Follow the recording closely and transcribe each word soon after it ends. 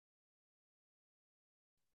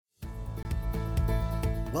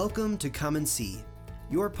Welcome to Come and See,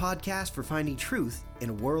 your podcast for finding truth in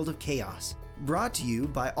a world of chaos. Brought to you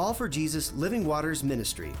by All for Jesus Living Waters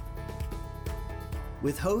Ministry.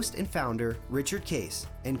 With host and founder Richard Case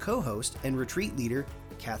and co-host and retreat leader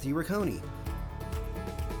Kathy Ricconi.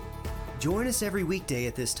 Join us every weekday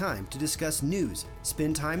at this time to discuss news,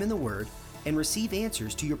 spend time in the Word, and receive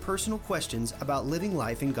answers to your personal questions about living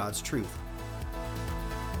life in God's truth.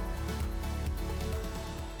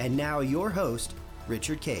 And now your host,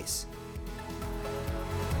 Richard Case.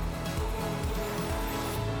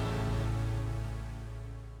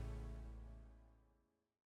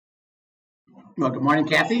 Well, good morning,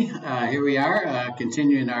 Kathy. Here we are,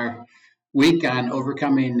 continuing our week on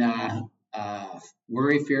overcoming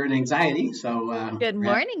worry, fear, and anxiety. So, good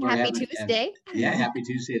morning. Happy Tuesday. Happy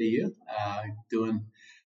Tuesday to you. Doing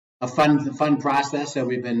a fun process. So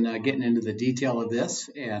we've been getting into the detail of this,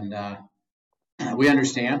 and we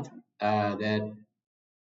understand that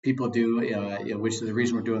people do, which is the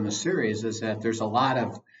reason we're doing this series, is that there's a lot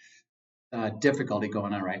of difficulty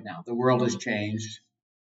going on right now. The world has changed.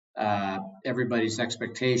 Everybody's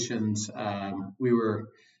expectations. We were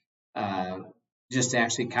just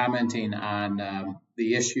actually commenting on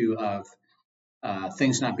the issue of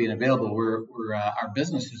things not being available. Our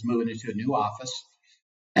business is moving into a new office,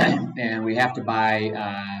 and we have to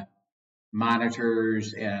buy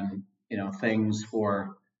monitors and things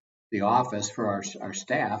for the office for our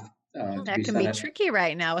staff. That can be tricky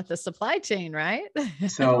right now with the supply chain, right?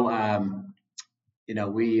 So,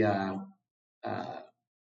 we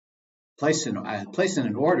placed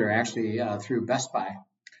an order actually through Best Buy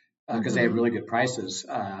because they have really good prices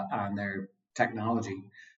on their technology.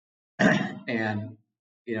 And,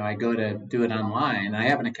 I go to do it online. I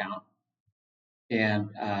have an account, and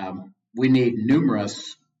we need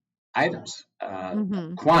numerous items,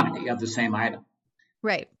 quantity of the same item.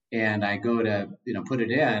 Right. And I go to, put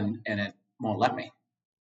it in, and it won't let me.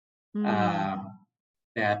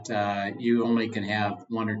 That you only can have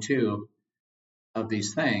one or two of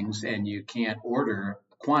these things, and you can't order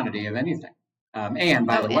a quantity of anything. And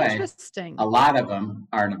by the way, a lot of them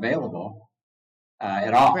aren't available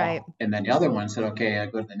at all. Right. And then the other one said, okay, I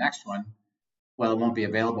go to the next one. Well, it won't be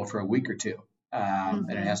available for a week or two,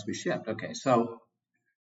 and it has to be shipped. Okay, so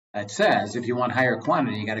it says if you want higher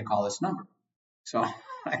quantity, you got to call this number. So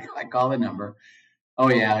I call the number. Oh,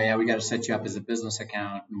 yeah, we got to set you up as a business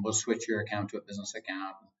account, and we'll switch your account to a business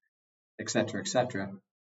account, et cetera, et cetera.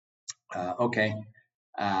 Okay.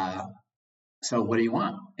 So what do you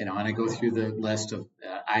want? And I go through the list of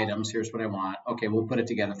items. Here's what I want. Okay, we'll put it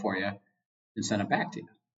together for you and send it back to you.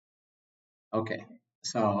 Okay.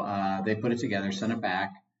 So they put it together, send it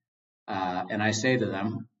back. And I say to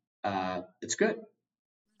them, it's good.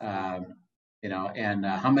 And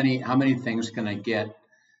how many things can I get,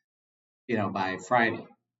 by Friday?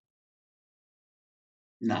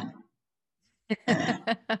 None.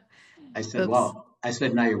 I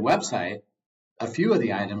said, now your website, a few of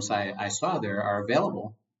the items I saw there are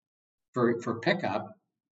available for pickup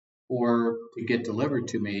or to get delivered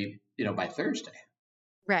to me, by Thursday.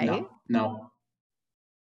 Right. No.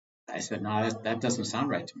 I said, no, that doesn't sound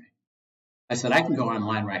right to me. I said, I can go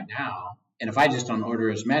online right now, and if I just don't order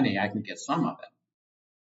as many, I can get some of it.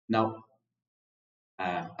 No.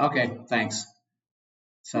 Okay, thanks.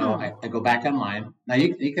 So I go back online. Now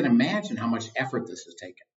you can imagine how much effort this has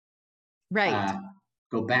taken. Right.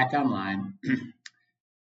 Go back online,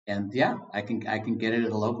 and I can get it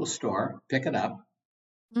at a local store, pick it up.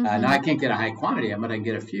 Now I can't get a high quantity, but I can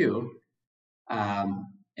get a few.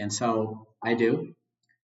 And so I do,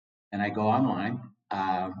 and I go online,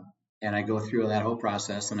 and I go through that whole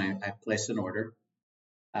process, and I place an order,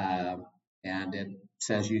 and it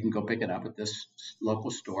says you can go pick it up at this local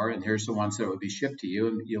store, and here's the ones that will be shipped to you,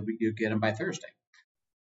 and you'll get them by Thursday.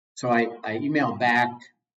 So I emailed back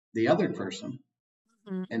the other person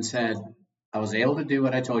and said, I was able to do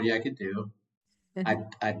what I told you I could do.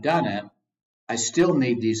 I've done it. I still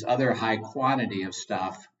need these other high quantity of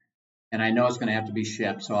stuff, and I know it's going to have to be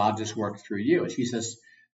shipped, so I'll just work through you. And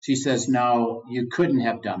she says, no, you couldn't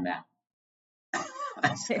have done that.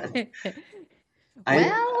 I said,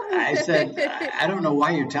 I don't know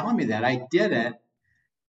why you're telling me that. I did it,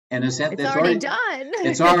 and it's already done.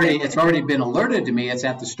 It's already been alerted to me. It's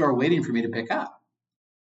at the store waiting for me to pick up.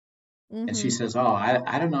 And she says, oh,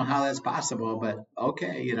 I don't know how that's possible, but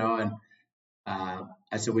okay, And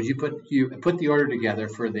I said, would you put the order together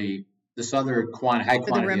for this other high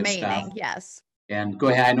quantity of stuff? Yes. And go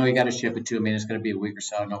ahead. I know you got to ship it to me. And it's going to be a week or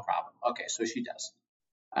so. No problem. Okay, so she does.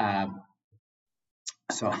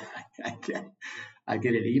 So I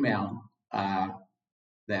get an email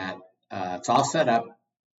that it's all set up.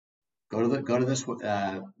 go to this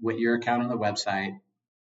with your account on the website,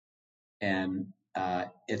 and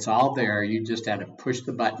it's all there. You just had to push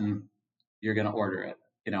the button. You're going to order it,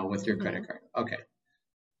 with your credit card. Okay.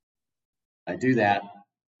 I do that.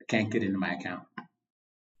 I can't get into my account.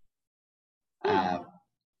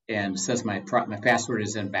 And it says my password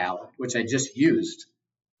is invalid, which I just used.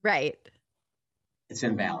 Right. It's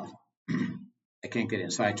invalid. I can't get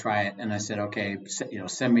in. So I try it, and I said, okay,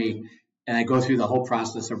 send me, and I go through the whole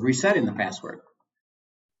process of resetting the password.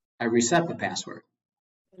 I reset the password.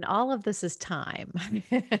 And all of this is time.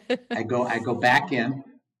 I go back in.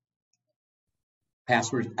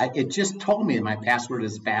 Password. It just told me my password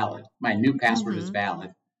is valid. My new password is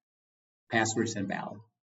valid. Password's invalid.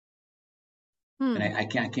 And I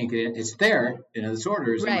can't get it. It's there, this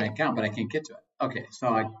order is in my account, but I can't get to it. Okay, so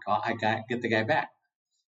I get the guy back.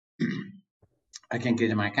 I can't get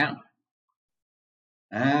in my account.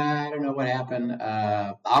 I don't know what happened.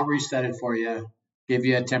 I'll reset it for you, give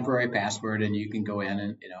you a temporary password, and you can go in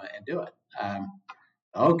and do it.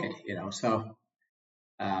 Okay, so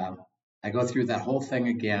I go through that whole thing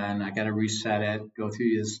again. I got to reset it, go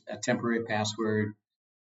through a temporary password,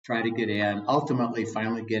 try to get in, ultimately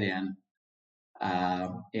finally get in.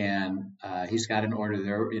 And he's got an order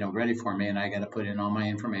there, ready for me, and I got to put in all my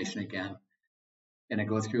information again. And I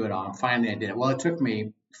go through it all. And finally, I did it. Well, it took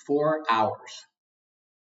me 4 hours.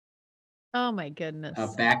 Oh my goodness!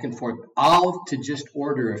 Of back and forth, all to just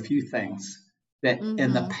order a few things that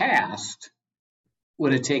in the past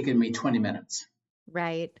would have taken me 20 minutes.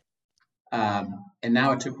 Right. And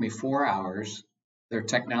now it took me 4 hours. Their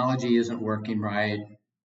technology isn't working right.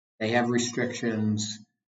 They have restrictions.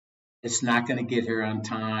 It's not going to get here on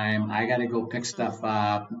time. I got to go pick stuff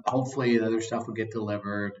up. Hopefully the other stuff will get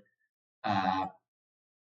delivered.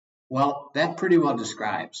 Well, that pretty well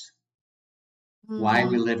describes why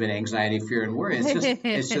we live in anxiety, fear, and worry.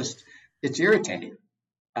 It's irritating.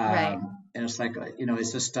 Right. And it's like,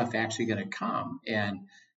 is this stuff actually going to come? And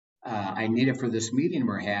I need it for this meeting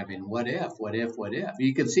we're having. What if?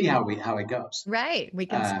 You can see how it goes. Right. We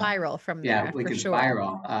can spiral from there. Yeah, we can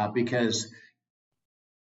spiral because.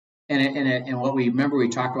 And what we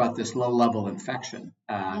talked about this low level infection,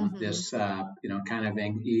 this kind of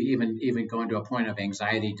even going to a point of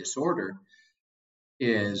anxiety disorder,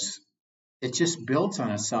 is it just builds on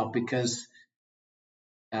itself because,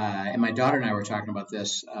 and my daughter and I were talking about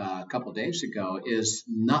this a couple of days ago, is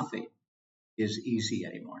nothing is easy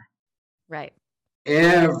anymore. Right.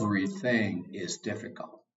 Everything is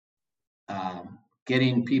difficult.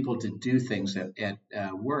 Getting people to do things at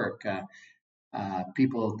work.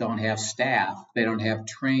 People don't have staff. They don't have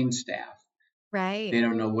trained staff. Right. They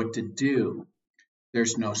don't know what to do.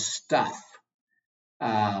 There's no stuff.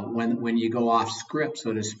 When you go off script,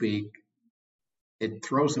 so to speak, it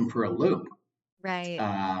throws them for a loop. Right.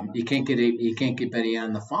 You can't get Betty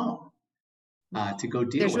on the phone to go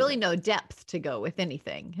deal. There's with really it. No depth to go with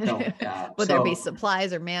anything, No, whether it be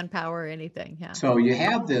supplies or manpower or anything. Yeah. So you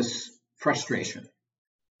have this frustration.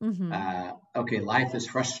 Mm-hmm. Life is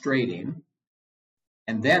frustrating.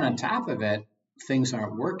 And then on top of it, things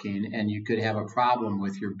aren't working and you could have a problem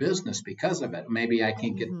with your business because of it. Maybe I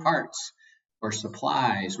can't get parts or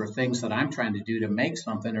supplies or things that I'm trying to do to make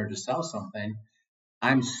something or to sell something.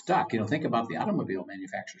 I'm stuck. Think about the automobile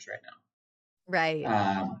manufacturers right now.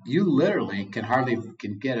 Right. You literally can hardly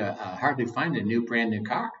find a brand new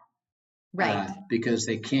car. Right. Because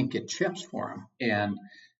they can't get chips for them. And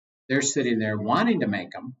they're sitting there wanting to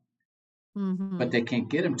make them. But they can't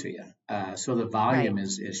get them to you. So the volume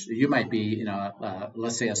is you might be,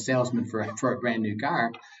 let's say a salesman for a brand new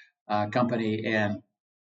car company, and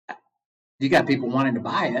you got people wanting to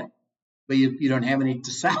buy it, but you don't have any to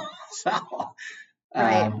sell.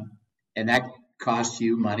 Right. And that costs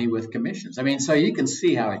you money with commissions. I mean, so you can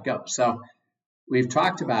see how it goes. So we've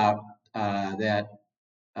talked about that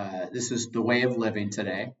this is the way of living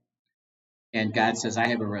today. And God says, I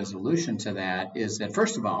have a resolution to that, is that,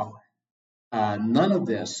 first of all, none of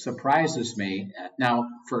this surprises me. Now,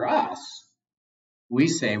 for us, we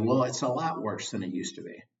say, well, it's a lot worse than it used to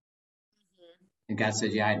be. And God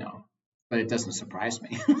said, yeah, I know, but it doesn't surprise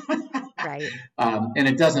me. Right. And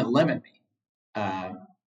it doesn't limit me.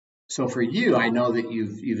 So for you, I know that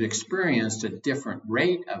you've experienced a different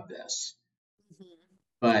rate of this,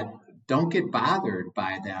 but don't get bothered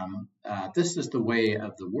by them. This is the way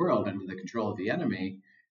of the world under the control of the enemy.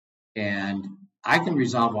 And I can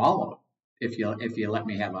resolve all of them. If you let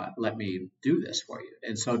me do this for you.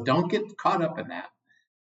 And so don't get caught up in that.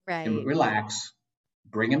 Right. And relax.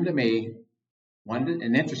 Bring them to me.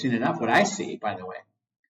 And interesting enough, what I see, by the way,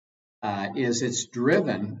 is it's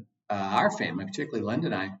driven our family, particularly Linda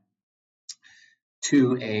and I,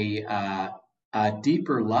 to a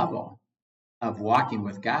deeper level of walking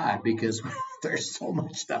with God, because there's so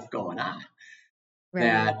much stuff going on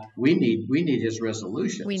that we need His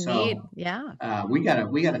resolution. We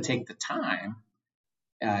gotta take the time,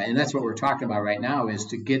 and that's what we're talking about right now, is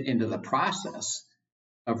to get into the process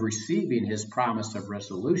of receiving His promise of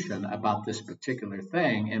resolution about this particular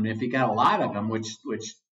thing. And if you got a lot of them, which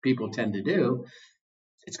people tend to do,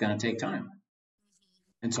 it's going to take time.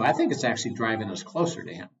 And so I think it's actually driving us closer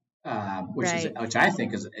to Him, which I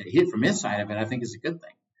think is from his side of it. I think is a good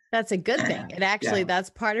thing. That's a good thing. It actually, that's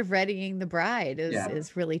part of readying the bride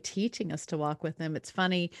is really teaching us to walk with Him. It's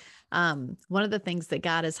funny. One of the things that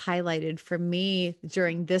God has highlighted for me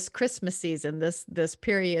during this Christmas season, this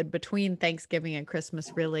period between Thanksgiving and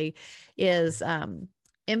Christmas, really is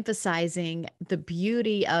emphasizing the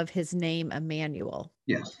beauty of His name, Emmanuel.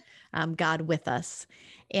 Yes. God with us.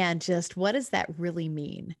 And just what does that really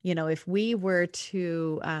mean? If we were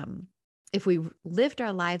to, if we lived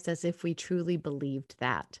our lives as if we truly believed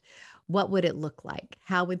that, what would it look like?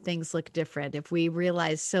 How would things look different if we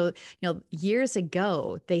realized? So, years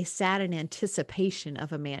ago, they sat in anticipation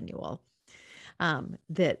of Emmanuel.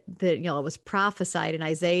 That it was prophesied in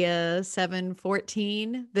Isaiah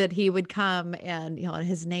 7:14 that He would come, and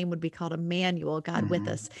His name would be called Emmanuel, God with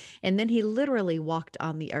us. And then He literally walked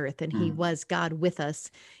on the earth, and He was God with us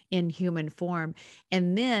in human form.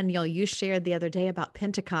 And then you shared the other day about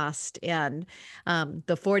Pentecost and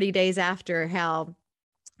the 40 days after, how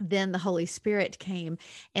then the Holy Spirit came,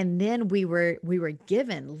 and then we were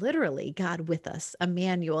given literally God with us,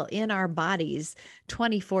 Emmanuel, in our bodies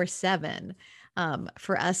 24/7.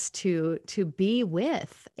 For us to be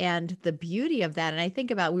with, and the beauty of that. And I think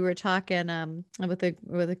about, we were talking with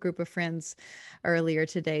a group of friends earlier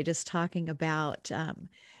today, just talking about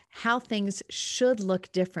how things should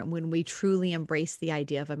look different when we truly embrace the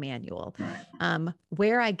idea of Emmanuel. Right.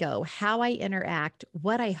 Where I go, how I interact,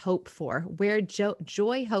 what I hope for, where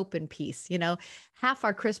joy, hope, and peace. Half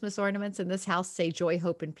our Christmas ornaments in this house say joy,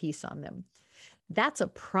 hope, and peace on them. That's a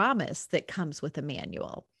promise that comes with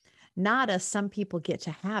Emmanuel. Not some people get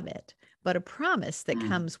to have it, but a promise that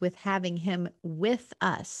comes with having Him with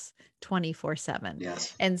us 24/7.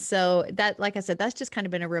 Yes. And so that, like I said, that's just kind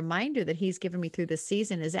of been a reminder that He's given me through this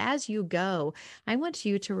season, is as you go, I want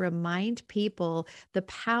you to remind people the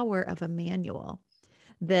power of Emmanuel,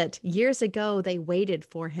 that years ago they waited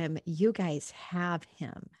for Him. You guys have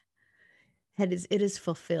Him. It is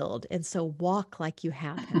fulfilled. And so walk like you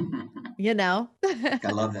have Him, I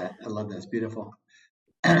love that. It's beautiful.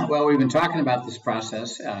 Well, we've been talking about this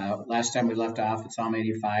process. Last time we left off at Psalm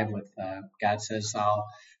 85 with God says, I'll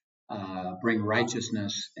bring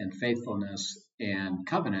righteousness and faithfulness and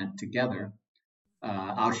covenant together.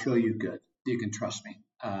 I'll show you good. You can trust me,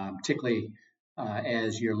 particularly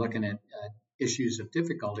as you're looking at issues of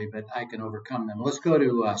difficulty, but I can overcome them. Let's go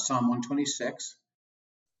to Psalm 126,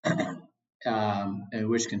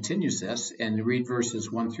 which continues this, and read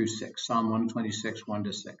verses 1 through 6. Psalm 126, 1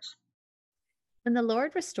 to 6. When the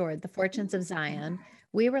Lord restored the fortunes of Zion,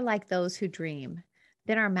 we were like those who dream.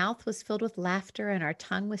 Then our mouth was filled with laughter and our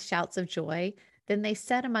tongue with shouts of joy. Then they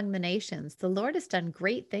said among the nations, the Lord has done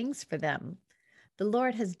great things for them. The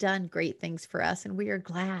Lord has done great things for us, and we are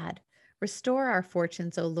glad. Restore our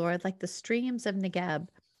fortunes, O Lord, like the streams of Negeb.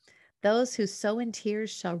 Those who sow in tears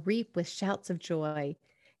shall reap with shouts of joy.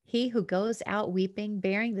 He who goes out weeping,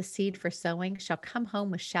 bearing the seed for sowing, shall come home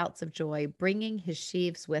with shouts of joy, bringing his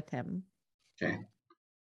sheaves with him. Okay.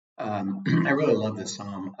 I really love this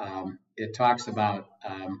psalm. It talks about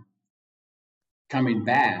coming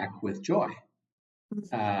back with joy.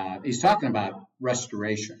 He's talking about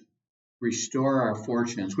restoration, restore our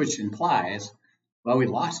fortunes, which implies, well, we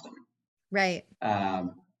lost them. Right.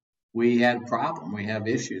 We had a problem. We have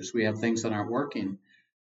issues. We have things that aren't working.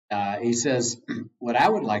 He says, what I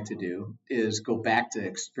would like to do is go back to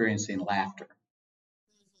experiencing laughter.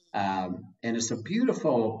 And it's a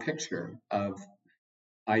beautiful picture of,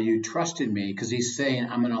 are you trusting me? Because he's saying,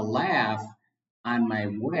 I'm going to laugh on my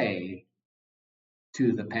way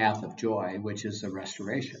to the path of joy, which is the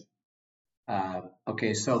restoration.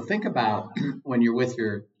 Okay, so think about when you're with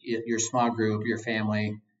your small group, your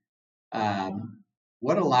family,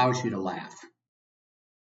 what allows you to laugh?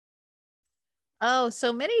 Oh,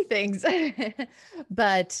 so many things,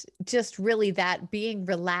 but just really that being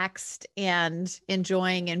relaxed and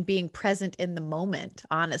enjoying and being present in the moment,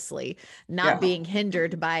 honestly, not being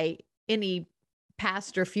hindered by any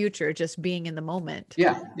past or future, just being in the moment.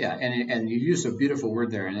 Yeah. And you use a beautiful word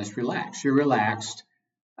there, and it's relaxed. You're relaxed.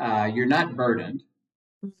 You're not burdened.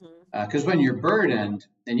 Because when you're burdened,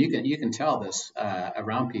 and you can tell this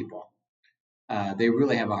around people, they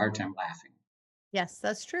really have a hard time laughing. Yes,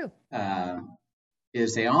 that's true.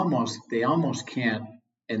 Is they almost can't,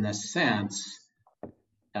 in the sense,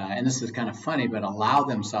 and this is kind of funny, but allow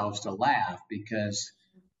themselves to laugh because,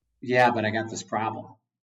 yeah, but I got this problem.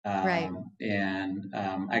 Right. And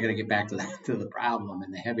I got to get back to the problem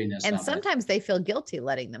and the heaviness And of it. sometimes they feel guilty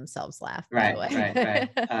letting themselves laugh, by Right, the way.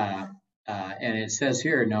 right. And it says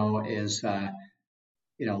here, no, is,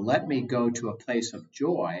 let me go to a place of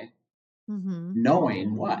joy, Mm-hmm.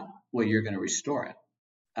 knowing what? Well, you're going to restore it.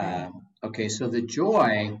 Right. Okay, so the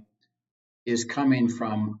joy is coming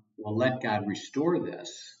from, well, let God restore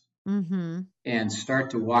this Mm-hmm. and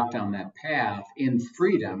start to walk down that path in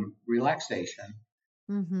freedom, relaxation.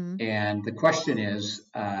 Mm-hmm. And the question is,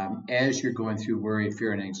 as you're going through worry,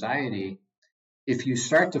 fear, and anxiety, if you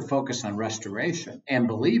start to focus on restoration and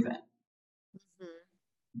believe it,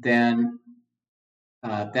 then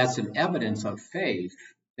that's an evidence of faith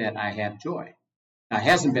that I have joy. Now, it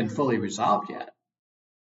hasn't been fully resolved yet,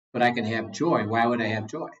 but I can have joy. Why would I have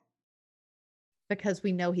joy? Because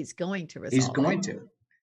we know he's going to resolve He's going to.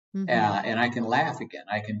 Mm-hmm. And I can laugh again.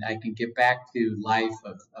 I can get back to life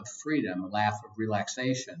of freedom, a laugh of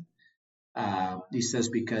relaxation. He says,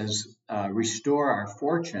 because restore our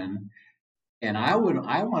fortune. And I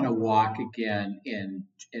want to walk again in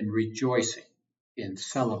rejoicing, in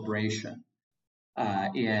celebration,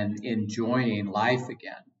 in enjoying life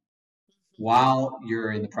again while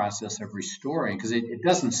you're in the process of restoring. Because it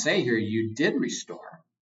doesn't say here you did restore.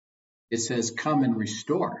 It says come and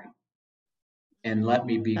restore. And let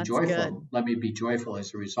me be joyful. Good. Let me be joyful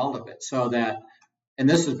as a result of it. So that, and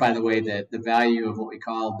this is, by the way, the value of what we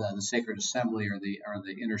call the sacred assembly or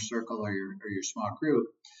the inner circle or your small group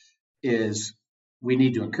is we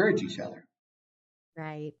need to encourage each other.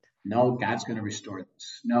 Right. No, God's going to restore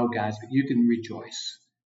this. No, you can rejoice.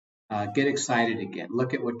 Get excited again.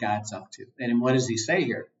 Look at what God's up to. And what does he say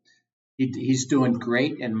here? He's doing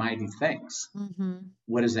great and mighty things. Mm-hmm.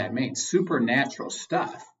 What does that mean? Supernatural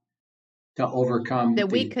stuff to overcome that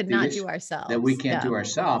we could not do ourselves. That we can't do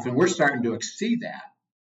ourselves. And we're starting to exceed that.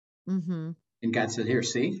 Mm-hmm. And God said, here,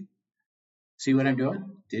 see what I'm doing?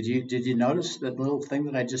 Did you notice that little thing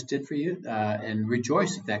that I just did for you? And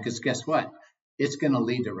rejoice at that, because guess what? It's going to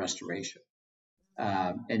lead to restoration.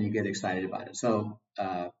 And you get excited about it. So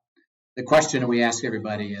the question we ask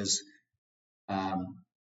everybody is,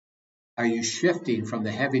 are you shifting from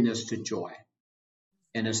the heaviness to joy?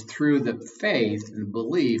 And it's through the faith and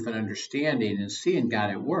belief and understanding and seeing God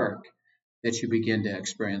at work that you begin to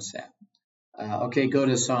experience that. Okay, go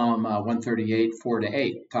to Psalm 138,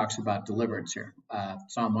 4-8. Talks about deliverance here.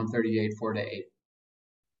 Psalm 138, 4-8.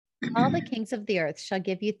 All the kings of the earth shall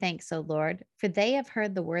give you thanks, O Lord, for they have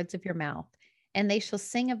heard the words of your mouth, and they shall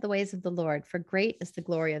sing of the ways of the Lord, for great is the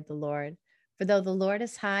glory of the Lord. For though the Lord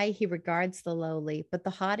is high, he regards the lowly, but the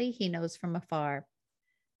haughty he knows from afar.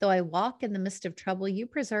 Though I walk in the midst of trouble, you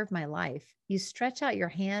preserve my life. You stretch out your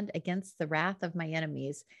hand against the wrath of my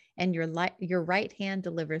enemies, and your right hand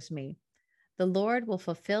delivers me. The Lord will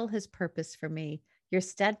fulfill his purpose for me. Your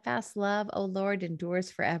steadfast love, O Lord, endures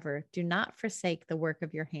forever. Do not forsake the work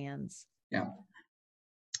of your hands. Yeah.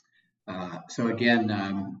 So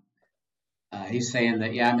again, he's saying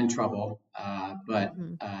that, yeah, I'm in trouble, but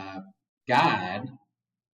God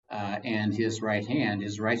and his right hand,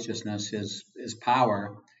 his righteousness, his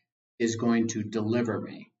power is going to deliver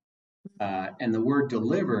me. And the word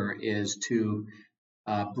deliver is to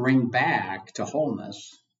bring back to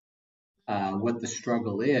wholeness what the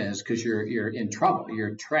struggle is, because you're in trouble,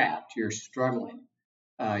 you're trapped, you're struggling,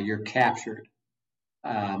 you're captured.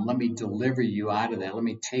 Let me deliver you out of that. Let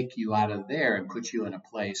me take you out of there and put you in a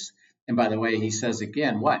place. And by the way, he says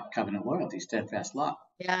again, what? Covenant loyalty, steadfast love.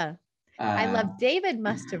 Yeah. I love David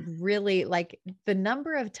must have really, like, the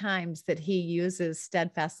number of times that he uses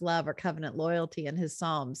steadfast love or covenant loyalty in his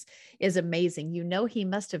Psalms is amazing. You know, he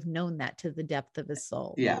must have known that to the depth of his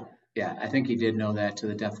soul. Yeah. I think he did know that to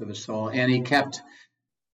the depth of his soul. And he kept,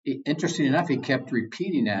 interesting enough, he kept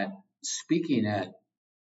repeating that, speaking it.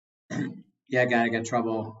 Yeah, God, I got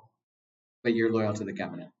trouble, but you're loyal to the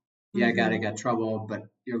covenant. Yeah, God, I got trouble, but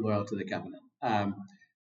you're loyal to the covenant.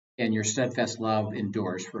 And your steadfast love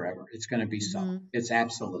endures forever. It's going to be so. It's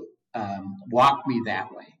absolute. Walk me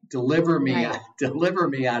that way. Deliver me. Right. Deliver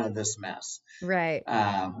me out of this mess. Right.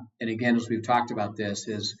 And again, as we've talked about this,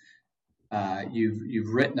 is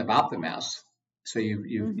you've written about the mess. So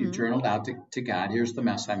you've journaled out to God. Here's the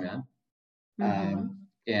mess I'm in.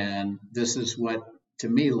 And this is what to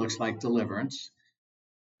me looks like deliverance.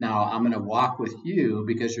 Now I'm going to walk with you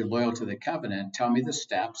because you're loyal to the covenant. Tell me the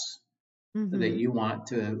steps that you want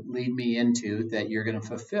to lead me into, that you're going to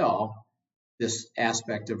fulfill this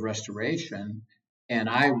aspect of restoration. and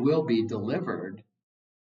I will be delivered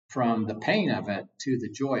from the pain of it to the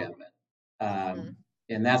joy of it.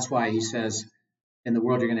 And that's why he says, in the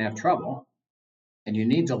world, you're going to have trouble and you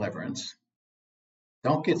need deliverance.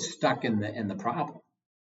 Don't get stuck in the problem.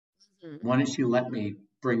 Why don't you let me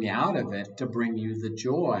bring you out of it to bring you the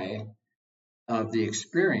joy of the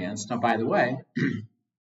experience? Now, by the way,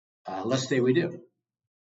 let's say we do.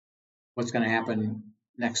 What's going to happen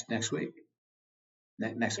next week?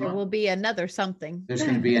 Next month? There will be another something. There's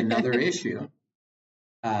going to be another issue.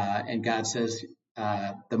 And God says,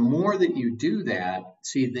 the more that you do that,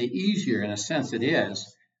 see, the easier, in a sense, it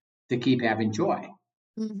is to keep having joy.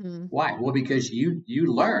 Why? Well, because you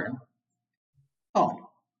learn. Oh,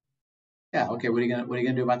 yeah. Okay. What are you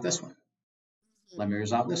gonna do about this one? Let me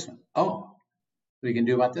resolve this one. Oh, what are you gonna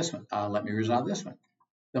do about this one? Let me resolve this one.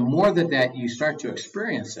 The more that you start to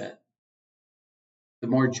experience it, the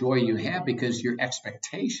more joy you have, because your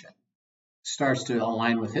expectation starts to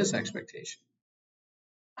align with His expectation.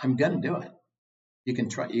 I'm gonna do it. You can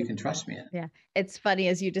trust me in it. Yeah. It's funny,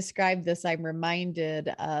 as you describe this, I'm reminded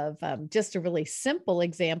of just a really simple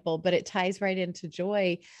example, but it ties right into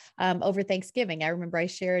joy over Thanksgiving. I remember I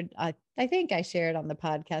shared, I think I shared on the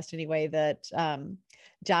podcast anyway, that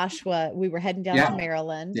Joshua, we were heading down to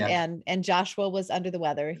Maryland, and Joshua was under the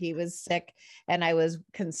weather. He was sick, and I was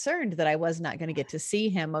concerned that I was not going to get to see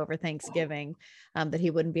him over Thanksgiving, that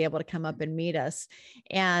he wouldn't be able to come up and meet us.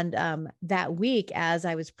 And that week, as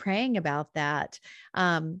I was praying about that,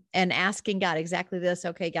 and asking God exactly this,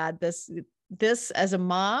 okay, God, this as a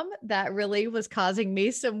mom, that really was causing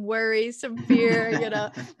me some worry, some fear,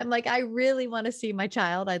 I'm like, I really want to see my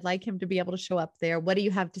child. I'd like him to be able to show up there. What do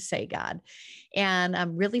you have to say, God? And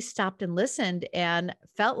really stopped and listened, and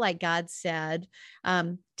felt like God said,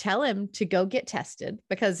 tell him to go get tested,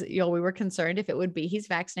 because, we were concerned if it would be, he's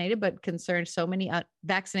vaccinated, but concerned so many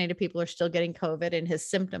vaccinated people are still getting COVID, and his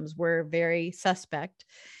symptoms were very suspect.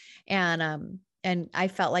 And I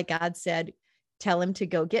felt like God said, tell him to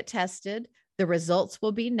go get tested. The results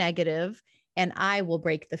will be negative, and I will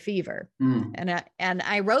break the fever. And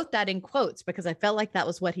I wrote that in quotes because I felt like that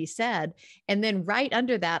was what he said. And then right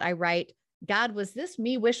under that, I write, God, was this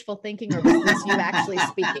me wishful thinking, or was this you actually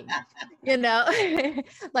speaking?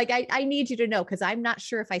 Like I need you to know, because I'm not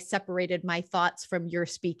sure if I separated my thoughts from your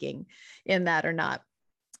speaking in that or not.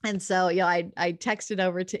 And so, I texted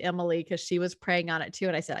over to Emily, because she was praying on it too.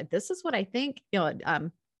 And I said, this is what I think,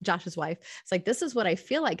 Josh's wife. It's like, this is what I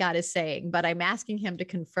feel like God is saying, but I'm asking him to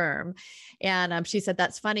confirm. And she said,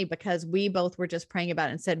 that's funny, because we both were just praying about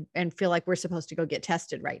it and feel like we're supposed to go get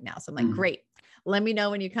tested right now. So I'm like, great. Let me know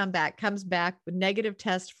when you come back. Comes back with negative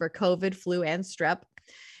test for COVID, flu, and strep.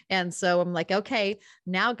 And so I'm like, okay,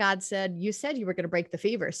 now God said, you said you were going to break the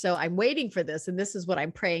fever. So I'm waiting for this. And this is what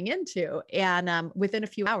I'm praying into. And within a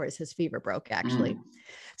few hours, his fever broke, actually.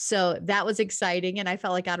 So that was exciting. And I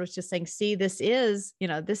felt like God was just saying, see, this is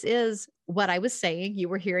what I was saying. You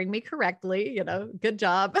were hearing me correctly, good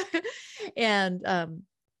job.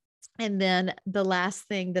 And then the last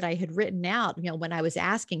thing that I had written out, when I was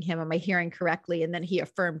asking him, am I hearing correctly? And then he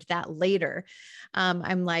affirmed that later.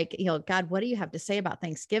 I'm like, God, what do you have to say about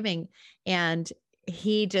Thanksgiving? And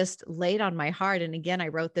he just laid on my heart. And again, I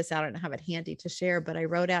wrote this out. I don't have it handy to share, but I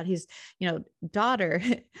wrote out daughter,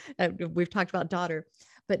 we've talked about daughter,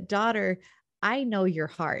 but daughter, I know your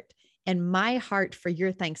heart, and my heart for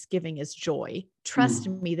your Thanksgiving is joy. Trust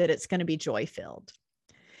me that it's going to be joy filled.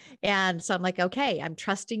 And so I'm like, okay, I'm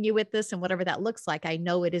trusting you with this, and whatever that looks like, I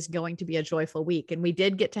know it is going to be a joyful week. And we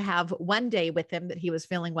did get to have one day with him that he was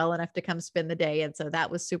feeling well enough to come spend the day. And so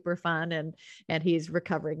that was super fun, and he's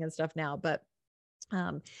recovering and stuff now. But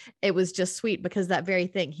it was just sweet, because that very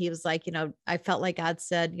thing, he was like, I felt like God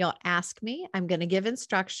said, ask me, I'm going to give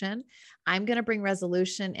instruction. I'm going to bring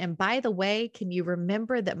resolution. And by the way, can you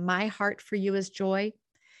remember that my heart for you is joy?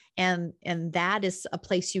 And that is a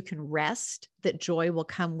place you can rest, that joy will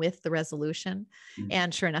come with the resolution.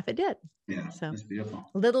 And sure enough, it did. Yeah. So That's beautiful.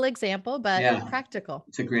 Little example, but practical.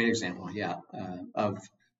 It's a great example. Yeah. Of,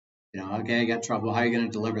 okay, I got trouble. How are you going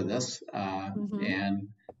to deliver this? And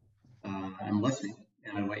I'm listening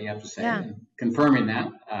and what you have to say, and confirming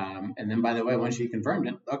that. And then, by the way, once you confirmed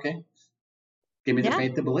it, okay, give me the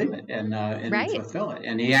faith to believe it and fulfill it.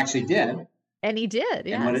 And he actually did. And he did.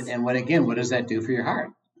 Yes. What does that do for your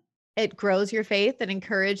heart? It grows your faith and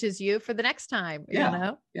encourages you for the next time.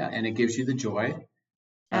 Yeah. And it gives you the joy.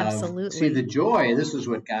 Absolutely. See, the joy, this is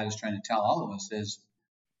what God is trying to tell all of us, is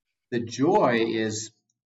the joy is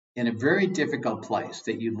in a very difficult place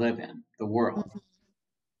that you live in, the world.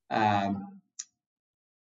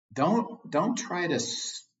 Don't try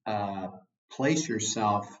to place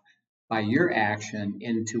yourself by your action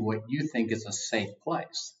into what you think is a safe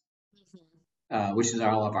place, which is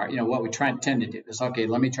all of our, what we tend to do is, okay,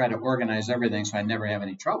 let me try to organize everything so I never have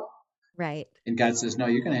any trouble. Right. And God says, no,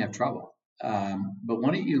 you're going to have trouble. But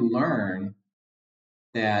why don't you learn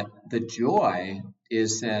that the joy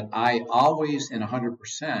is that I always and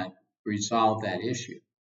 100% resolve that issue.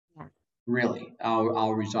 Yeah. Really,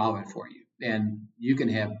 I'll resolve it for you. And you can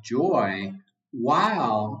have joy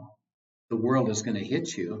while the world is going to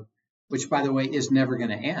hit you, which, by the way, is never going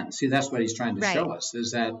to end. See, that's what he's trying to show us,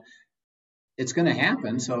 is that it's going to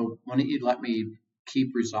happen. So why don't you let me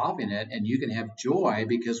keep resolving it, and you can have joy,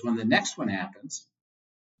 because when the next one happens,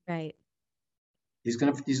 right, he's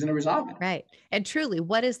going to resolve it. Right. And truly,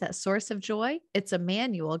 what is that source of joy? It's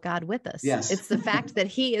Emmanuel, God with us. Yes. It's the fact that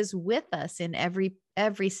he is with us in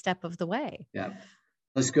every step of the way. Yeah.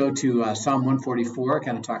 Let's go to Psalm 144. It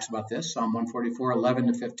kind of talks about this. Psalm 144, 11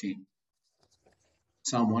 to 15.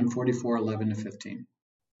 Psalm 144, 11 to 15.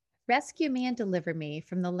 Rescue me and deliver me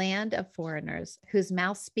from the land of foreigners, whose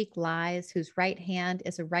mouths speak lies, whose right hand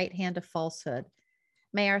is a right hand of falsehood.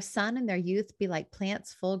 May our son in their youth be like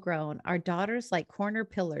plants full grown, our daughters like corner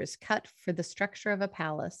pillars cut for the structure of a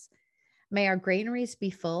palace. May our granaries be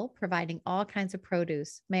full, providing all kinds of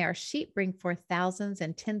produce. May our sheep bring forth thousands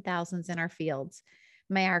and 10,000s in our fields.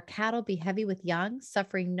 May our cattle be heavy with young,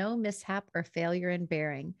 suffering no mishap or failure in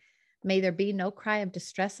bearing. May there be no cry of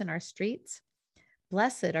distress in our streets.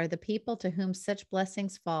 Blessed are the people to whom such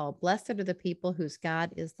blessings fall. Blessed are the people whose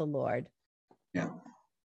God is the Lord. Yeah.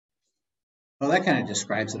 Well, that kind of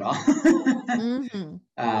describes it all.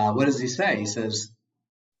 Mm-hmm. What does he say? He says,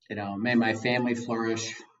 may my family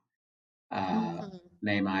flourish.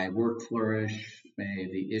 May my work flourish. May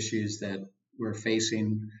the issues that we're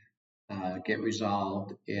facing get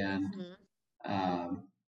resolved. And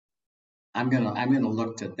I'm gonna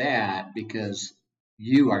look to that, because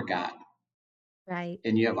you are God. Right.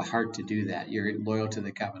 And you have a heart to do that. You're loyal to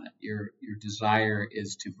the covenant. Your desire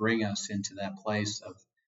is to bring us into that place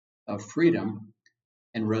of freedom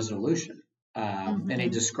and resolution. And he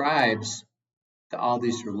describes all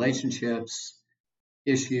these relationships,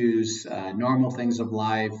 issues, normal things of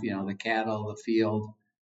life, the cattle, the field,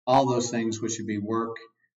 all those things, which would be work.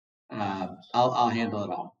 I'll handle it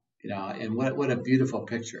all, and what a beautiful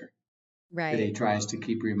picture. Right. That he tries to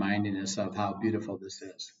keep reminding us of how beautiful this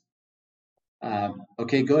is.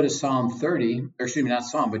 Okay, go to Psalm 30, or excuse me, not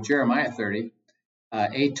Psalm, but Jeremiah 30,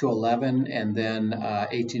 8 to 11, and then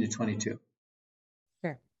 18 to 22.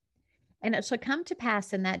 Sure. And it shall come to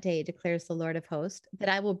pass in that day, declares the Lord of hosts, that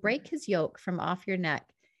I will break his yoke from off your neck,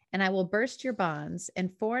 and I will burst your bonds,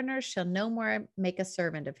 and foreigners shall no more make a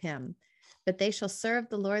servant of him, but they shall serve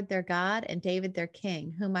the Lord their God and David their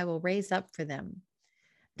king, whom I will raise up for them.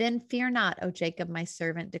 Then fear not, O Jacob, my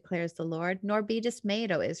servant, declares the Lord, nor be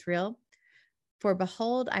dismayed, O Israel. For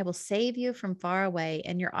behold, I will save you from far away,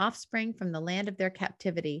 and your offspring from the land of their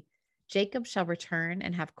captivity. Jacob shall return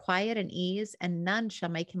and have quiet and ease, and none shall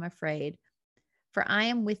make him afraid. For I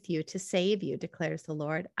am with you to save you, declares the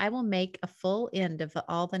Lord. I will make a full end of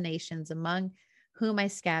all the nations among whom I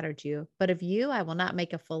scattered you. But of you I will not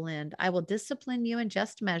make a full end. I will discipline you in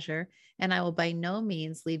just measure, and I will by no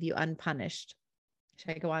means leave you unpunished.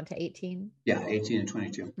 Should I go on to 18? Yeah, 18 and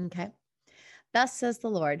 22. Okay. Thus says the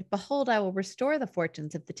Lord, behold, I will restore the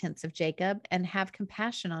fortunes of the tents of Jacob and have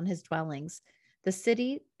compassion on his dwellings. The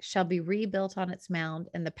city shall be rebuilt on its mound,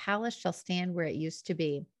 and the palace shall stand where it used to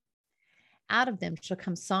be. Out of them shall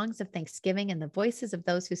come songs of thanksgiving and the voices of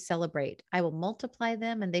those who celebrate. I will multiply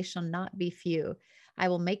them, and they shall not be few. I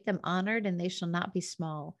will make them honored, and they shall not be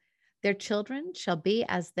small. Their children shall be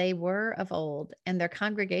as they were of old, and their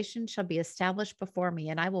congregation shall be established before me,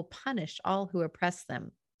 and I will punish all who oppress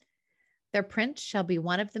them. Their prince shall be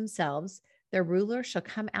one of themselves. Their ruler shall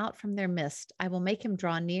come out from their midst. I will make him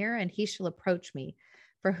draw near, and he shall approach me.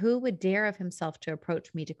 For who would dare of himself to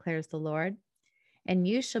approach me, declares the Lord? And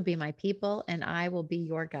you shall be my people, and I will be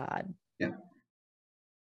your God. Yeah.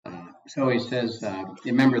 So he says,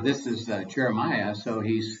 remember, this is Jeremiah. So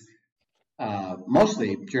he's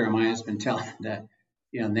mostly Jeremiah has been telling the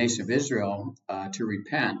nation of Israel to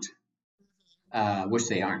repent, which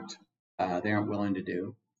they aren't. They aren't willing to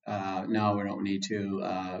do. No, we don't need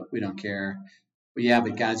to. We don't care. But yeah,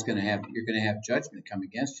 but you're going to have judgment come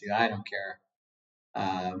against you. I don't care.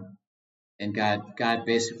 And God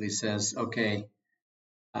basically says, okay.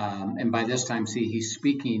 And by this time, see, he's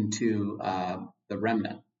speaking to the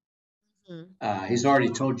remnant. He's already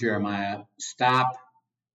told Jeremiah, stop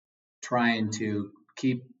trying to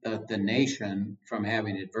keep the nation from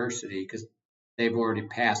having adversity, because they've already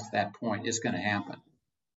passed that point. It's going to happen.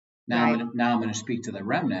 Now, right. I'm going to speak to the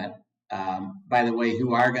remnant. by the way,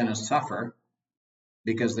 who are going to suffer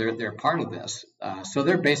because they're part of this. So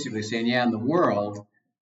they're basically saying, yeah, in the world,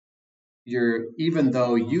 even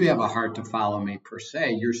though you have a heart to follow me per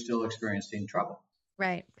se, you're still experiencing trouble.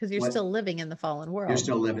 Right, because you're still living in the fallen world. You're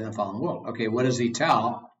still living in the fallen world. Okay, what does he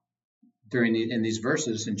tell in these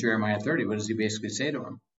verses in Jeremiah 30? What does he basically say to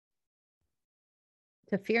him?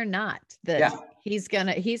 To fear not, that he's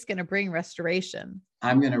gonna bring restoration.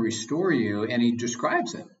 I'm gonna restore you, and he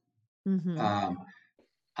describes it.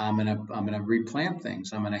 I'm gonna replant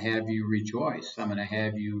things. I'm gonna have you rejoice. I'm gonna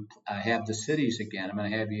have you have the cities again. I'm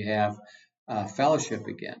gonna have you have fellowship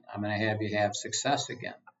again. I'm gonna have you have success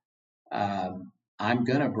again. I'm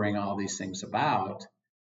gonna bring all these things about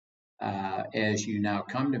as you now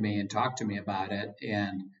come to me and talk to me about it.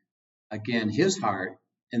 And again, his heart,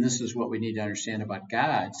 and this is what we need to understand about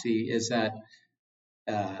God, see, is that,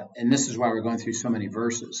 and this is why we're going through so many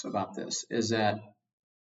verses about this, is that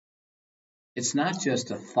it's not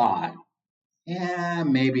just a thought. Yeah,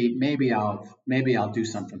 maybe I'll do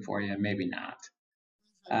something for you, maybe not.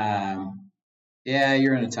 Yeah,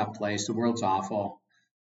 you're in a tough place. The world's awful,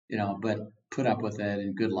 but put up with it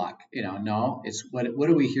and good luck. No, it's what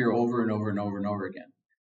do we hear over and over and over and over again?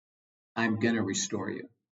 I'm gonna restore you.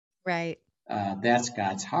 Right. That's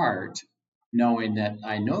God's heart, knowing that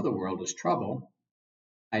I know the world is trouble.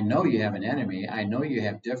 I know you have an enemy. I know you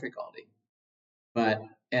have difficulty.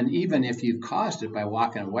 And even if you've caused it by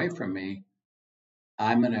walking away from me,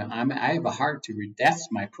 I have a heart to, that's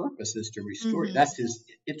my purpose, is to restore you. That's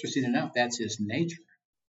interesting enough, that's his nature.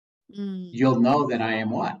 You'll know that I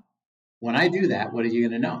am what? When I do that, what are you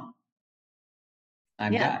going to know?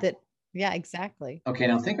 I'm God. Yeah, exactly. Okay,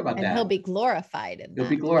 now think about that. And he'll be glorified in that. He'll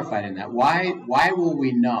be glorified in that. Why will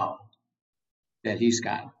we know that he's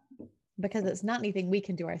God? Because it's not anything we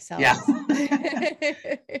can do ourselves. Yeah.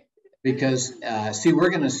 Because, we're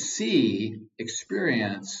going to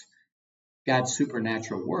experience God's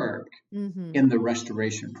supernatural work in the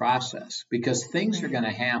restoration process, because things are going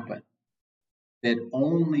to happen that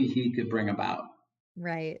only he could bring about.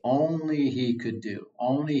 Right. Only he could do.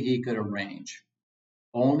 Only he could arrange.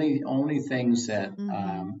 Only things that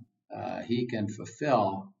he can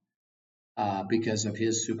fulfill because of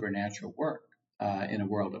his supernatural work in a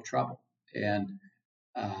world of trouble. And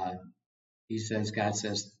God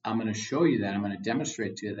says, I'm going to show you that. I'm going to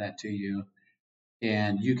demonstrate that to you.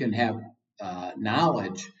 And you can have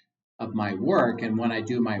knowledge of my work. And when I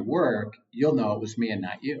do my work, you'll know it was me and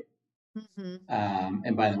not you.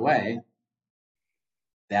 And by the way,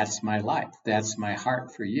 that's my life. That's my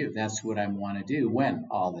heart for you. That's what I want to do. When?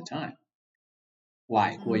 All the time.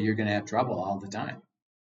 Why? Well, you're going to have trouble all the time.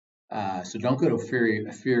 So don't go to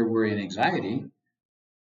fear, worry, and anxiety.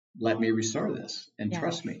 Let me restore this and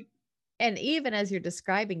trust me. And even as you're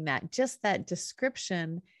describing that, just that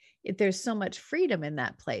description, there's so much freedom in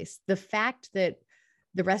that place. The fact that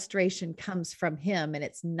the restoration comes from him and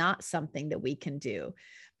it's not something that we can do,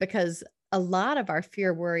 because a lot of our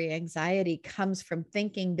fear, worry, anxiety comes from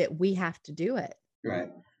thinking that we have to do it.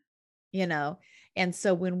 Right. And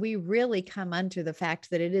so when we really come unto the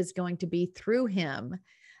fact that it is going to be through him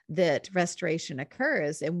that restoration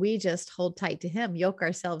occurs, and we just hold tight to him, yoke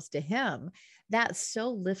ourselves to him, that so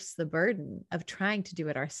lifts the burden of trying to do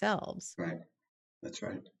it ourselves. Right. That's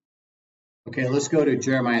right. Okay, let's go to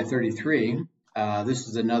Jeremiah 33. This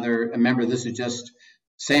is remember, this is just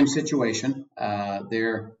same situation.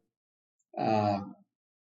 They're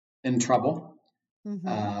in trouble,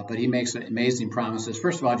 but he makes amazing promises.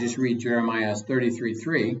 First of all, just read Jeremiah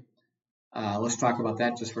 33:3. Let's talk about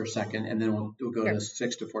that just for a second, and then we'll go to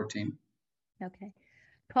 6 to 14. Okay.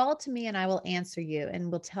 Call to me and I will answer you and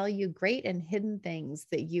will tell you great and hidden things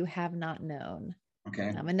that you have not known. Okay.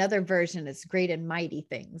 Another version is great and mighty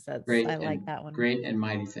things. I like that one. Great and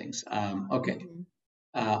mighty things. Okay.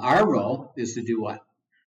 Our role is to do what?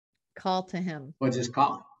 Call to him. What's his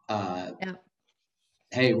call?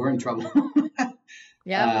 Hey, we're in trouble.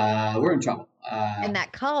 We're in trouble. And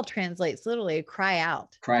that call translates literally cry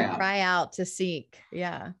out. Cry out to seek.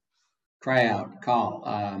 Yeah. Cry out, call.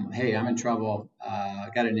 Hey, I'm in trouble.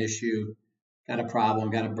 Got an issue, got a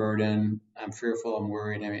problem, got a burden. I'm fearful, I'm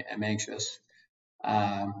worried, I'm anxious.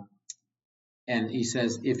 And he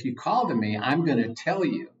says, if you call to me, I'm going to tell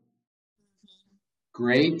you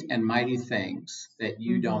great and mighty things that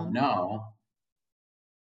you don't know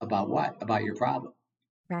about what? About your problem.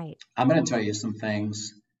 Right. I'm going to tell you some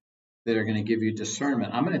things that are going to give you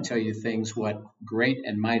discernment. I'm going to tell you things, what great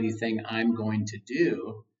and mighty thing I'm going to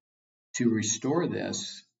do to restore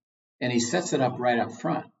this. And he sets it up right up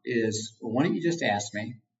front is, well, why don't you just ask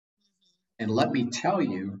me and let me tell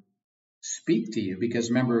you, speak to you, because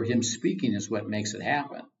remember, him speaking is what makes it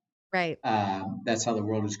happen. Right. That's how the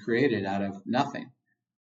world was created, out of nothing.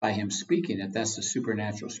 By him speaking it, that's the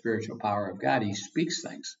supernatural spiritual power of God. He speaks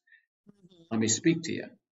things. Let me speak to you.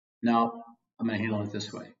 No, I'm going to handle it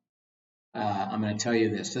this way. I'm going to tell you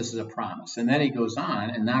this. This is a promise. And then he goes on,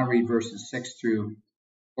 and now read verses 6 through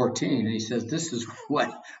 14, and he says, this is what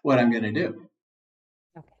I'm going to do.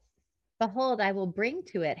 Okay. Behold, I will bring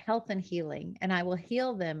to it health and healing, and I will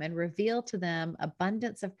heal them and reveal to them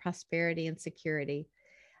abundance of prosperity and security.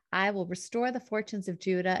 I will restore the fortunes of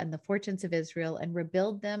Judah and the fortunes of Israel and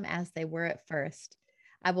rebuild them as they were at first.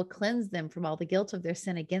 I will cleanse them from all the guilt of their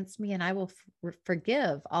sin against me, and I will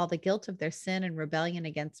forgive all the guilt of their sin and rebellion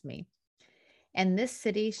against me. And this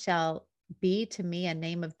city shall be to me a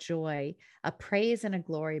name of joy, a praise and a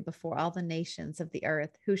glory before all the nations of the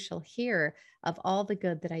earth, who shall hear of all the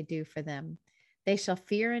good that I do for them. They shall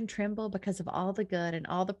fear and tremble because of all the good and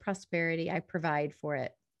all the prosperity I provide for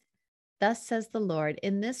it. Thus says the Lord,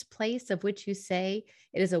 in this place of which you say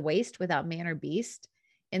it is a waste without man or beast,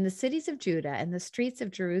 in the cities of Judah and the streets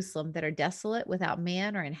of Jerusalem that are desolate without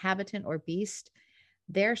man or inhabitant or beast,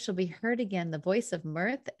 there shall be heard again the voice of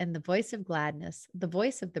mirth and the voice of gladness, the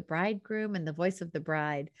voice of the bridegroom and the voice of the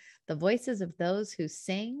bride, the voices of those who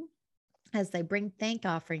sing as they bring thank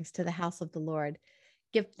offerings to the house of the Lord.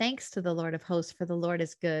 Give thanks to the Lord of hosts, for the Lord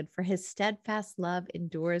is good, for his steadfast love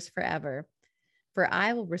endures forever. For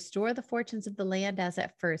I will restore the fortunes of the land as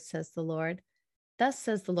at first, says the Lord. Thus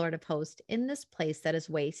says the Lord of hosts, in this place that is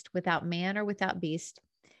waste, without man or without beast,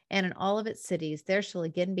 and in all of its cities, there shall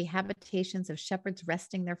again be habitations of shepherds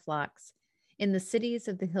resting their flocks. In the cities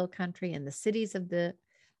of the hill country, and the cities of the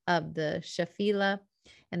Shephelah,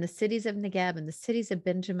 and the cities of Negeb, and the cities of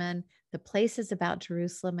Benjamin, the places about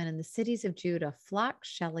Jerusalem, and in the cities of Judah, flocks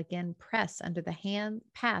shall again pass under the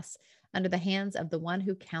hands of the one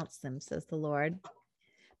who counts them, says the Lord.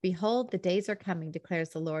 Behold, the days are coming, declares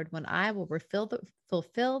the Lord, when I will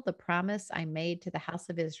fulfill the promise I made to the house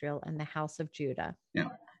of Israel and the house of Judah. Yeah.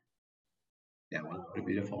 Yeah, well, what a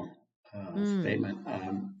beautiful statement.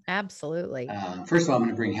 Absolutely. First of all, I'm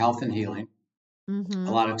going to bring health and healing. Mm-hmm.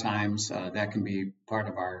 A lot of times that can be part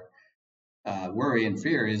of our worry and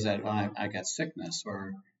fear, is that I got sickness,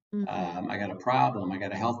 or I got a problem, I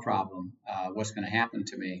got a health problem. What's going to happen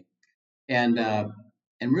to me? And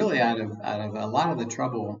really, out of a lot of the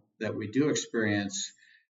trouble that we do experience,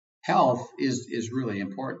 health is really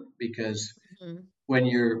important, because when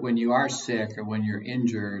you are sick, or when you're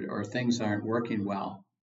injured, or things aren't working well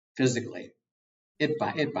physically, it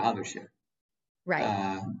bothers you,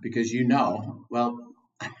 right? Because well,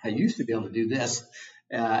 I used to be able to do this,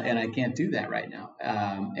 and I can't do that right now,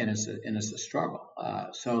 and it's a struggle.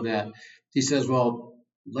 So that he says, well,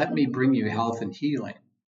 let me bring you health and healing,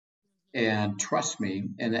 and trust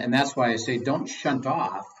me, and that's why I say don't shunt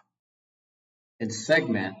off and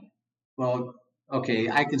segment. Well, okay,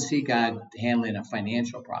 I can see God handling a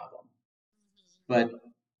financial problem, but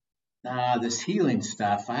this healing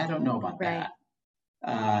stuff, I don't know about right.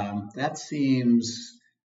 that. That seems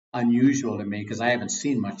unusual to me, because I haven't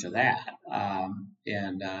seen much of that,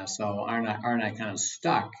 so aren't I kind of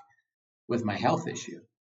stuck with my health issue?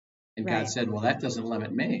 And right. God said, well, that doesn't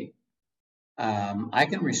limit me. I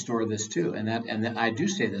can restore this too, and I do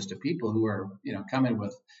say this to people who are coming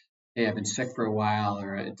with, hey, I've been sick for a while,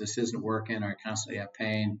 or this isn't working, or I constantly have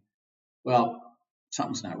pain. Well,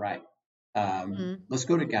 something's not right. Let's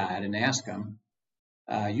go to God and ask him.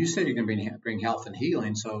 You said you're going to bring health and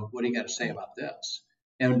healing, so what do you got to say about this?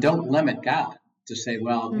 And don't limit God to say,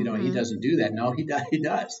 well, he doesn't do that. No, he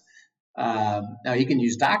does. Now, he can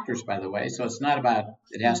use doctors, by the way, so it's not about,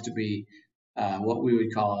 it has to be what we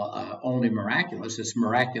would call only miraculous. It's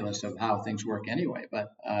miraculous of how things work anyway.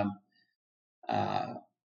 But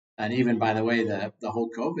and even, by the way, the whole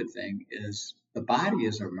COVID thing is, the body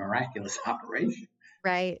is a miraculous operation.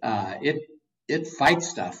 Right. It fights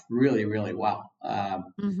stuff really, really well.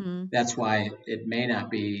 That's why it may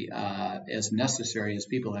not be as necessary as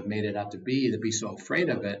people have made it out to be so afraid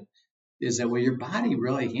of it, is that, well, your body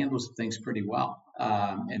really handles things pretty well,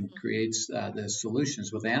 and creates the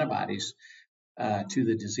solutions with antibodies to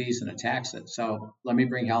the disease and attacks it. So let me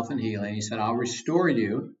bring health and healing. He said, I'll restore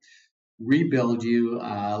you, rebuild you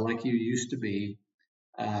like you used to be.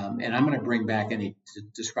 And I'm going to bring back, and he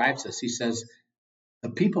describes this. He says, the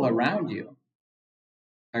people around you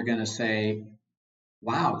are going to say,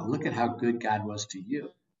 wow, look at how good God was to you.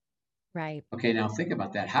 Right. Okay, now think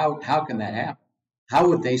about that. How can that happen? How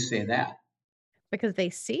would they say that? Because they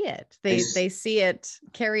see it. They see it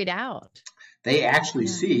carried out. They actually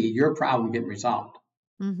see your problem get resolved.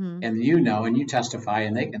 And and you testify,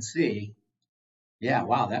 and they can see, yeah,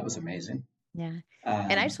 wow, that was amazing. Yeah.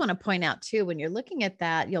 And I just want to point out too, when you're looking at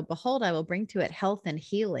that, you'll behold, I will bring to it health and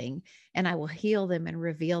healing, and I will heal them and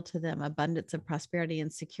reveal to them abundance of prosperity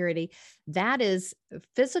and security. That is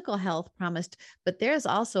physical health promised, but there's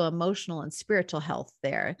also emotional and spiritual health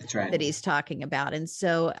there That's right. that he's talking about. And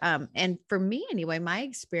so, and for me anyway, my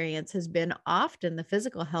experience has been often the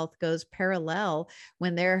physical health goes parallel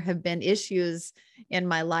when there have been issues in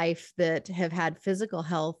my life that have had physical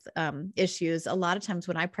health issues. A lot of times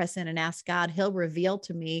when I press in and ask God, he'll reveal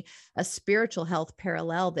to me a spiritual health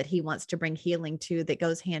parallel that he wants to bring healing to that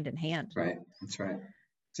goes hand in hand. Right. That's right.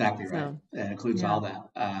 Exactly right. So, That includes yeah. all that.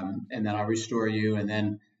 And then I'll restore you. And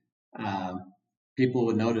then people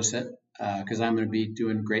will notice it because I'm going to be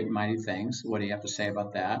doing great and mighty things. What do you have to say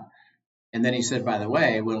about that? And then he said, by the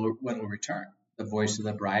way, what will return? The voice of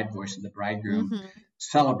the bride, voice of the bridegroom,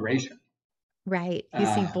 celebration. Right.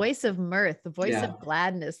 He's the voice of mirth, the voice of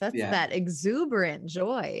gladness. That's that exuberant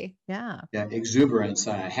joy. Yeah. Yeah. Exuberance,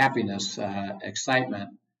 happiness,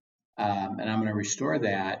 excitement. And I'm going to restore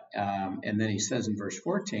that. And then he says in verse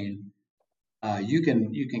 14, you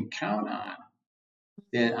can count on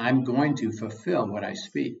that I'm going to fulfill what I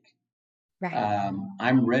speak. Right.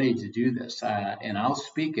 I'm ready to do this, and I'll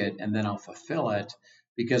speak it, and then I'll fulfill it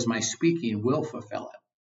because my speaking will fulfill it.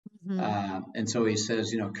 And so he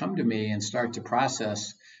says, come to me and start to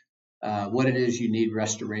process what it is you need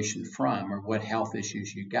restoration from, or what health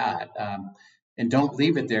issues you got. And don't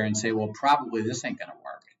leave it there and say, well, probably this ain't going to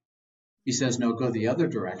work. He says, no, go the other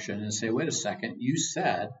direction and say, wait a second, you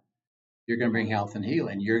said you're going to bring health and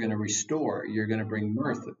healing. You're going to restore. You're going to bring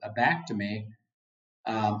mirth back to me.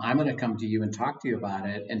 I'm going to come to you and talk to you about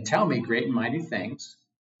it and tell me great and mighty things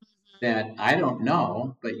that I don't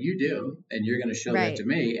know, but you do. And you're going to show that to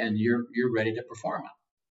me, and you're ready to perform it.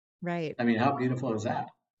 Right. I mean, how beautiful is that?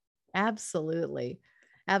 Absolutely.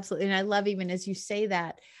 Absolutely. And I love, even as you say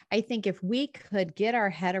that, I think if we could get our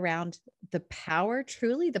head around the power,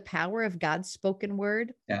 truly the power of God's spoken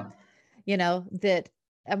word, that,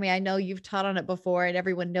 I mean, I know you've taught on it before and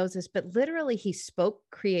everyone knows this, but literally he spoke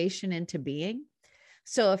creation into being.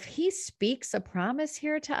 So if he speaks a promise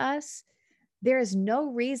here to us, there is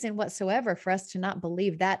no reason whatsoever for us to not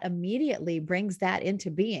believe. That immediately brings that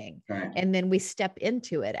into being. Right. And then we step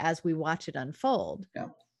into it as we watch it unfold. Yeah.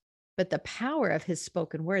 But the power of his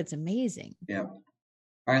spoken word's amazing. Yeah.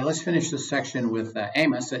 All right, let's finish this section with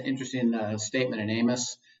Amos, an interesting statement in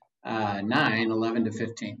Amos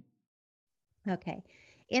 9:11-15. Okay.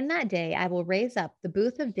 In that day, I will raise up the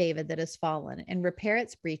booth of David that has fallen, and repair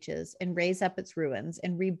its breaches, and raise up its ruins,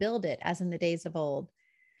 and rebuild it as in the days of old,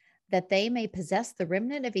 that they may possess the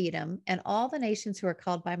remnant of Edom and all the nations who are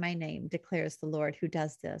called by my name, declares the Lord who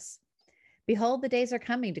does this. Behold, the days are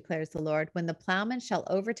coming, declares the Lord, when the plowman shall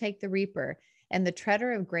overtake the reaper, and the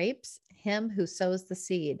treader of grapes, him who sows the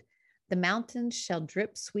seed. The mountains shall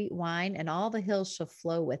drip sweet wine, and all the hills shall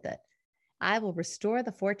flow with it. I will restore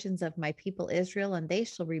the fortunes of my people Israel, and they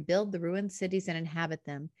shall rebuild the ruined cities and inhabit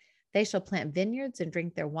them. They shall plant vineyards and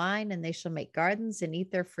drink their wine, and they shall make gardens and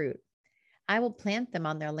eat their fruit. I will plant them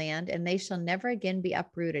on their land, and they shall never again be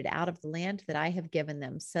uprooted out of the land that I have given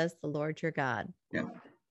them, says the Lord your God. Yeah.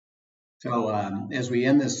 So as we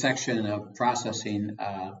end this section of processing,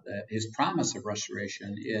 his promise of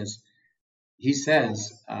restoration is, he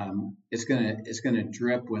says, it's gonna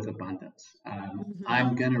drip with abundance.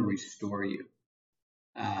 I'm gonna restore you.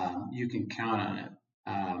 You can count on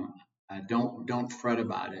it. Don't fret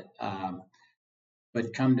about it.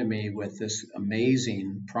 But come to me with this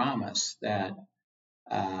amazing promise that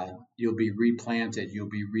you'll be replanted, you'll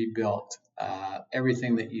be rebuilt.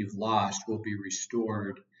 Everything that you've lost will be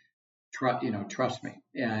restored. Trust me.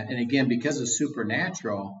 And again, because it's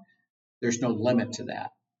supernatural, there's no limit to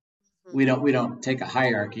that. We don't take a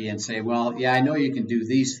hierarchy and say, well, yeah, I know you can do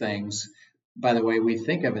these things. By the way, we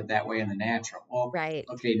think of it that way in the natural. Well, right.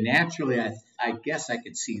 Okay, naturally, I guess I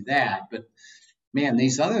could see that, but man,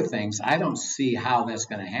 these other things, I don't see how that's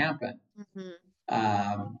going to happen.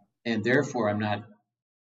 And therefore, I'm not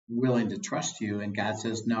willing to trust you. And God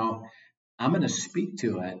says, no, I'm going to speak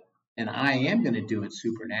to it, and I am going to do it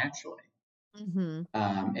supernaturally.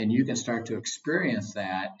 And you can start to experience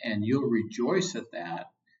that, and you'll rejoice at that.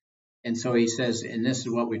 And so he says, and this is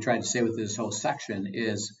what we tried to say with this whole section,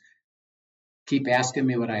 is keep asking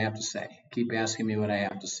me what I have to say. Keep asking me what I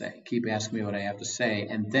have to say. Keep asking me what I have to say.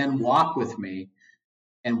 And then walk with me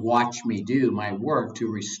and watch me do my work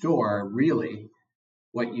to restore really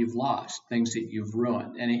what you've lost, things that you've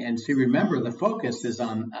ruined. And see, remember, the focus is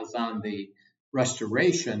on the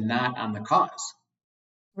restoration, not on the cause.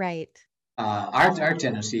 Right. Our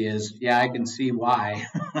tendency is, yeah, I can see why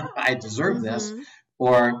I deserve this,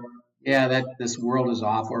 or yeah, that this world is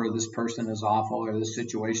awful, or this person is awful, or this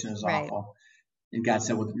situation is Right. awful. And God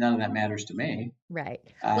said, well, none of that matters to me. Right.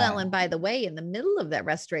 Well, Uh, and by the way, in the middle of that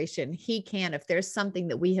restoration, he can, if there's something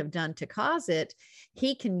that we have done to cause it,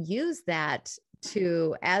 he can use that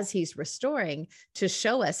to, as he's restoring, to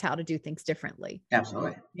show us how to do things differently.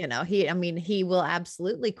 absolutely. He will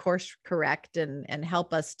absolutely course correct and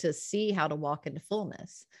help us to see how to walk into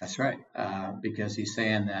fullness. That's right. Because he's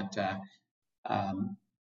saying that,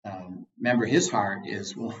 remember, his heart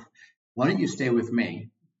is, well, why don't you stay with me?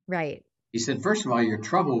 Right. He said, first of all, your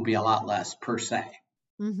trouble will be a lot less per se,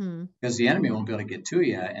 Mm-hmm. because the enemy won't be able to get to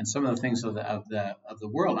you, and some of the things of the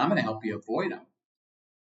world, I'm going to help you avoid them.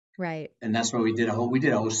 Right. And that's why we did a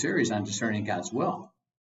whole series on discerning God's will.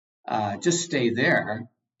 Just stay there,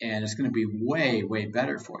 and it's going to be way, way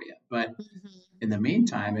better for you. But Mm-hmm. in the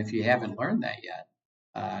meantime, if you haven't learned that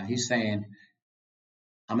yet, he's saying,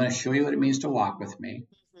 I'm going to show you what it means to walk with me.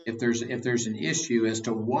 Mm-hmm. If there's an issue as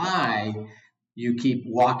to why you keep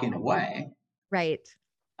walking away, Right.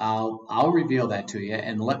 I'll reveal that to you,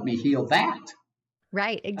 and let me heal that.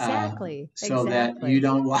 Right. Exactly. So that you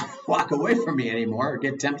don't walk away from me anymore or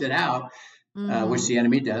get tempted out, Mm-hmm. which the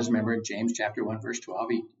enemy does. Remember in James chapter 1, verse 12,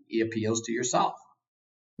 he appeals to yourself,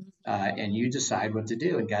 and you decide what to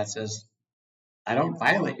do. And God says, I don't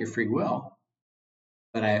violate your free will,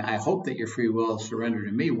 but I hope that your free will is surrendered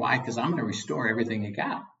to me. Why? Because I'm going to restore everything you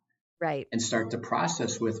got. Right. And start to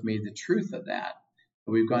process with me the truth of that.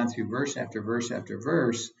 We've gone through verse after verse after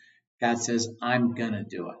verse. God says, I'm going to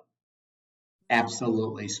do it.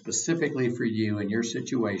 Absolutely, specifically for you and your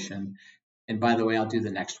situation. And by the way, I'll do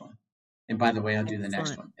the next one. And by the way, I'll do the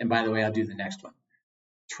next one. And by the way, I'll do the next one.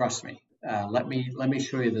 Trust me. Let me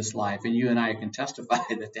show you this life. And you and I can testify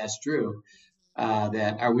that that's true.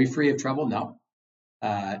 That are we free of trouble? No.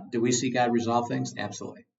 Do we see God resolve things?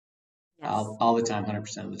 Absolutely. Yes. All the time,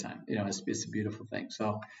 100% of the time. It's a beautiful thing.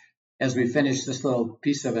 So as we finish this little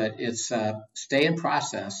piece of it, it's stay in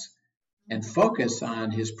process and focus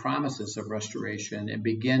on his promises of restoration, and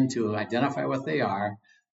begin to identify what they are.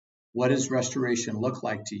 What does restoration look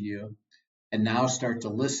like to you? And now start to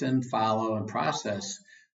listen, follow, and process.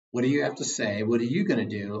 What do you have to say? What are you going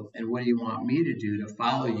to do? And what do you want me to do to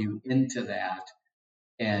follow you into that,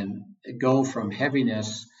 and go from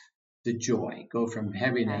heaviness to joy, go from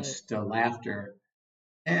heaviness to laughter?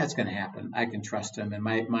 It's going to happen. I can trust him, and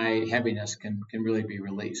my heaviness can really be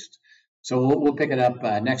released. So we'll pick it up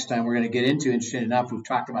next time. We're going to get into, interesting enough, we've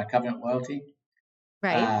talked about covenant loyalty.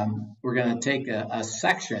 Right. We're going to take a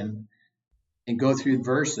section and go through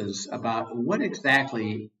verses about what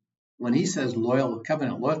exactly, when he says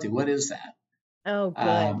covenant loyalty, what is that? Oh,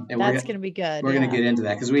 good. And That's going to be good. We're going to get into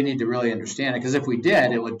that, because we need to really understand it. Because if we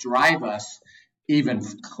did, it would drive us even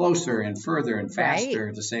closer and further and faster,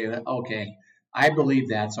 right, to say, okay, I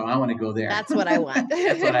believe that, so I want to go there. That's what I want.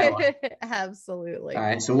 That's what I want. Absolutely. All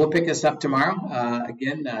right, so we'll pick this up tomorrow,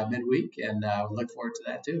 again, midweek, and look forward to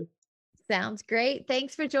that too. Sounds great.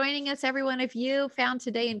 Thanks for joining us, everyone. If you found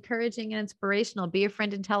today encouraging and inspirational, be a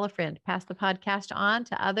friend and tell a friend. Pass the podcast on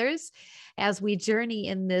to others as we journey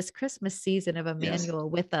in this Christmas season of Emmanuel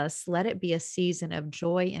with us. Let it be a season of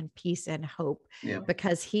joy and peace and hope,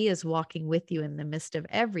 because he is walking with you in the midst of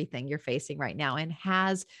everything you're facing right now, and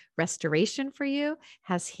has restoration for you,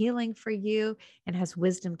 has healing for you, and has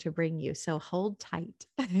wisdom to bring you. So hold tight.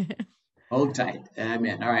 Hold tight.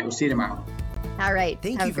 Amen. All right. We'll see you tomorrow. All right.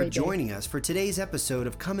 Thank you for joining us for today's episode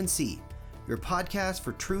of Come and See, your podcast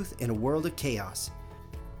for truth in a world of chaos.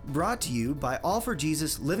 Brought to you by All for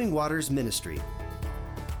Jesus Living Waters Ministry.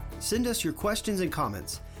 Send us your questions and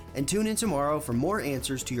comments, and tune in tomorrow for more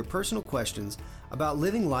answers to your personal questions about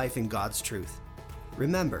living life in God's truth.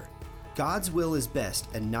 Remember, God's will is best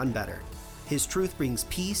and none better. His truth brings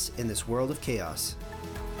peace in this world of chaos.